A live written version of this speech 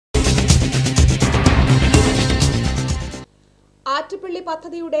ആറ്റപ്പള്ളി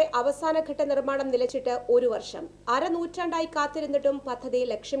പദ്ധതിയുടെ അവസാനഘട്ട നിർമ്മാണം നിലച്ചിട്ട് ഒരു വർഷം. അരനൂറ്റാണ്ടായി കാത്തിരുന്നിട്ടും പദ്ധതി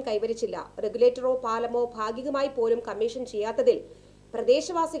ലക്ഷ്യം കൈവരിച്ചില്ല. റെഗുലേറ്ററോ പാലമോ ഭാഗികമായി പോലും കമ്മീഷൻ ചെയ്യാത്തതിൽ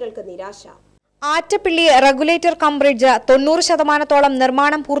പ്രദേശവാസികൾക്ക് നിരാശ. ആറ്റപ്പള്ളി റെഗുലേറ്റർ കം ബ്രിഡ്ജ് 90%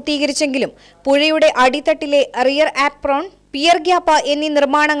 നിർമ്മാണം പൂർത്തീകരിച്ചെങ്കിലും പുഴയുടെ അടിത്തട്ടിലെ റിയർ ആപ്രോൺ, പിയർ ഗ്യാപ്പ് എന്നീ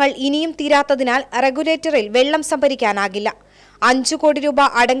നിർമ്മാണങ്ങൾ ഇനിയും തീരാത്തതിനാൽ റെഗുലേറ്ററിൽ വെള്ളം സംഭരിക്കാനാകില്ല. 5 കോടി രൂപ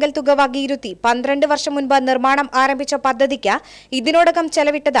അടങ്കൽ തുക വകയിരുത്തി 12 വർഷം മുൻപ് നിർമ്മാണം ആരംഭിച്ച പദ്ധതിക്ക് ഇതിനോടകം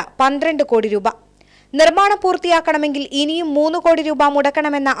ചെലവിട്ടത് 12 കോടി രൂപ. നിർമ്മാണം പൂർത്തിയാക്കണമെങ്കിൽ ഇനിയും 3 കോടി രൂപ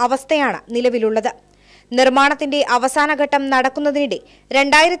മുടക്കണമെന്ന അവസ്ഥയാണ് നിലവിലുള്ളത്. നിർമ്മാണത്തിന്റെ അവസാനഘട്ടം നടക്കുന്നതിനിടെ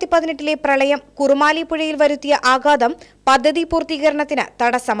 2018 പ്രളയം കുറുമാലി പുഴയിൽ വരുത്തിയ ആഘാതം പദ്ധതി പൂർത്തീകരണത്തിന്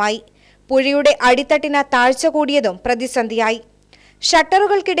തടസ്സമായി. പുഴയുടെ അടിത്തട്ടിന് താഴ്ച കൂടിയതും പ്രതിസന്ധിയായി.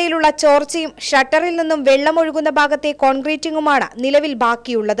 ഷട്ടറുകൾക്കിടയിലുള്ള ചോർച്ചയും ഷട്ടറിൽ നിന്നും വെള്ളമൊഴുകുന്ന ഭാഗത്തെ കോൺക്രീറ്റിംഗുമാണ് നിലവിൽ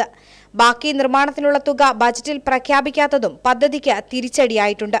ബാക്കിയുള്ളത്. ബാക്കി നിർമ്മാണത്തിനുള്ള തുക ബജറ്റിൽ പ്രഖ്യാപിക്കാത്തതും പദ്ധതിക്ക്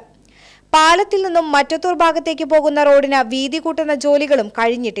തിരിച്ചടിയായിട്ടുണ്ട്. പാലത്തിൽ നിന്നും മറ്റത്തൂർ ഭാഗത്തേക്ക് പോകുന്ന റോഡിന് വീതി കൂട്ടുന്ന ജോലികളും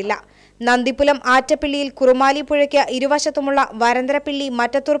കഴിഞ്ഞിട്ടില്ല. നന്ദിപുലം ആറ്റപ്പള്ളിയിൽ കുറുമാലി പുഴയ്ക്ക് ഇരുവശത്തുമുള്ള വരന്തരപ്പള്ളി,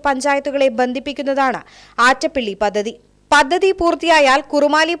 മറ്റത്തൂർ പഞ്ചായത്തുകളെ ബന്ധിപ്പിക്കുന്നതാണ് ആറ്റപ്പള്ളി പദ്ധതി. പദ്ധതി പൂർത്തിയായാൽ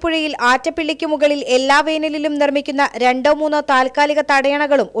കുറുമാലി പുഴയിൽ ആറ്റപ്പള്ളിക്ക് മുകളിൽ എല്ലാ വേനലിലും നിർമ്മിക്കുന്ന 2-3 താൽക്കാലിക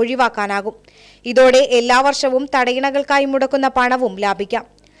തടയണകളും ഒഴിവാക്കാനാകും. ഇതോടെ എല്ലാ വർഷവും തടയണകൾക്കായി മുടക്കുന്ന പണവും ലാഭിക്കാം.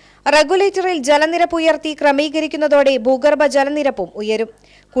 റെഗുലേറ്ററിൽ ജലനിരപ്പ് ഉയർത്തി ക്രമീകരിക്കുന്നതോടെ ഭൂഗർഭ ജലനിരപ്പും ഉയരും.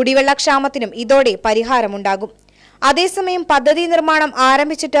 കുടിവെള്ളക്ഷാമത്തിനും ഇതോടെ പരിഹാരമുണ്ടാകും. അതേസമയം പദ്ധതി നിർമ്മാണം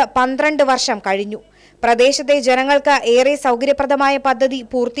ആരംഭിച്ചിട്ട് 12 വർഷം കഴിഞ്ഞു. പ്രദേശത്തെ ജനങ്ങൾക്ക് ഏറെ സൗകര്യപ്രദമായ പദ്ധതി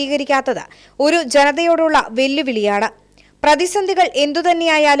പൂർത്തീകരിക്കാത്തത് ഒരു ജനതയോടുള്ള വെല്ലുവിളിയാണ്. പ്രതിസന്ധികൾ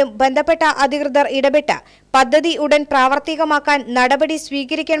എന്തുതന്നെയായാലും ബന്ധപ്പെട്ട അധികൃതർ ഇടപെട്ട് പദ്ധതി ഉടൻ പ്രാവർത്തികമാക്കാൻ നടപടി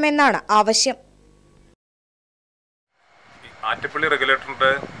സ്വീകരിക്കണമെന്നാണ് ആവശ്യം. ആറ്റപ്പള്ളി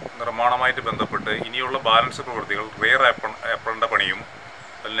റെഗുലേറ്ററിന്റെ നിർമ്മാണവുമായിട്ട് ബന്ധപ്പെട്ട് ഇനിയുള്ള ബാലൻസ് പ്രവൃത്തികൾ റിയർ ആപ്രോണിന്റെ പണിയും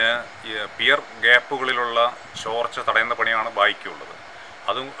പിന്നെ പിയർ ഗ്യാപ്പുകളിലുള്ള ചോർച്ച തടയുന്ന പണിയാണ് ബാക്കിയുള്ളത്.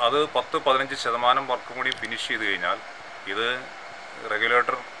 അത് 10-15% വർക്കും കൂടി ഫിനിഷ് ചെയ്ത് കഴിഞ്ഞാൽ ഇത്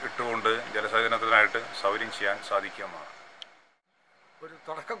റെഗുലേറ്റർ ഇട്ടുകൊണ്ട് ജലസേചനത്തിനായിട്ട് സൗകര്യം ചെയ്യാൻ സാധിക്കുമെന്നാണ് ഒരു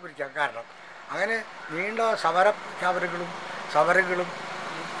തുടക്കം കുറിക്കാൻ കാരണം. അങ്ങനെ നീണ്ട സമരങ്ങളും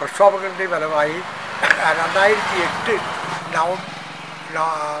പ്രക്ഷോഭങ്ങളുടെ ഫലമായി 2008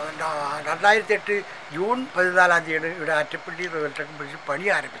 ജൂൺ 14 ഇവിടെ ആറ്റപ്പള്ളി റെഗുലേറ്റർ ബ്രിഡ്ജ് പണി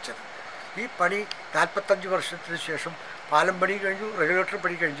ആരംഭിച്ചത്. ഈ പണി 45 വർഷത്തിന് ശേഷം പാലം പണി കഴിഞ്ഞു, റെഗുലേറ്റർ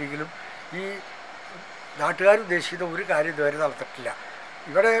പണി കഴിഞ്ഞെങ്കിലും ഈ നാട്ടുകാർ ഉദ്ദേശിക്കുന്ന ഒരു കാര്യം ഇതുവരെ നടത്തിയിട്ടില്ല.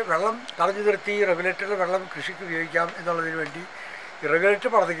 ഇവിടെ വെള്ളം തടഞ്ഞു നിർത്തി റെഗുലേറ്ററിൽ വെള്ളം കൃഷിക്ക് ഉപയോഗിക്കാം എന്നുള്ളതിന് വേണ്ടി റെഗുലേറ്റർ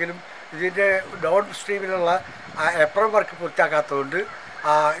പറഞ്ഞെങ്കിലും ഇതിൻ്റെ ഡൗൺ സ്ട്രീമിലുള്ള എപ്രം വർക്ക് പൂർത്തിയാക്കാത്തതുകൊണ്ട്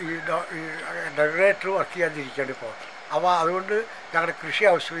ഈ റെഗുലേറ്റർ വർക്ക് ചെയ്യാതിരിക്കുകയാണ് ഇപ്പോൾ. അപ്പോൾ അതുകൊണ്ട് ഞങ്ങളുടെ കൃഷി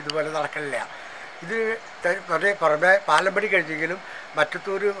ആവശ്യം ഇതുപോലെ നടക്കില്ല. ഇത് പുറമെ പാലം പണി കഴിഞ്ഞെങ്കിലും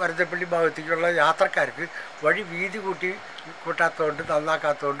മറ്റത്തൂർ വരന്തരപ്പള്ളി ഭാഗത്തേക്കുള്ള യാത്രക്കാർക്ക് വഴി വീതി കൂട്ടാത്തതുകൊണ്ടും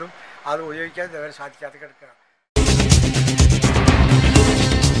നന്നാക്കാത്തതുകൊണ്ടും അത് ഉപയോഗിക്കാൻ ഇതുവരെ സാധിക്കാതെ കിടക്കുകയാണ്.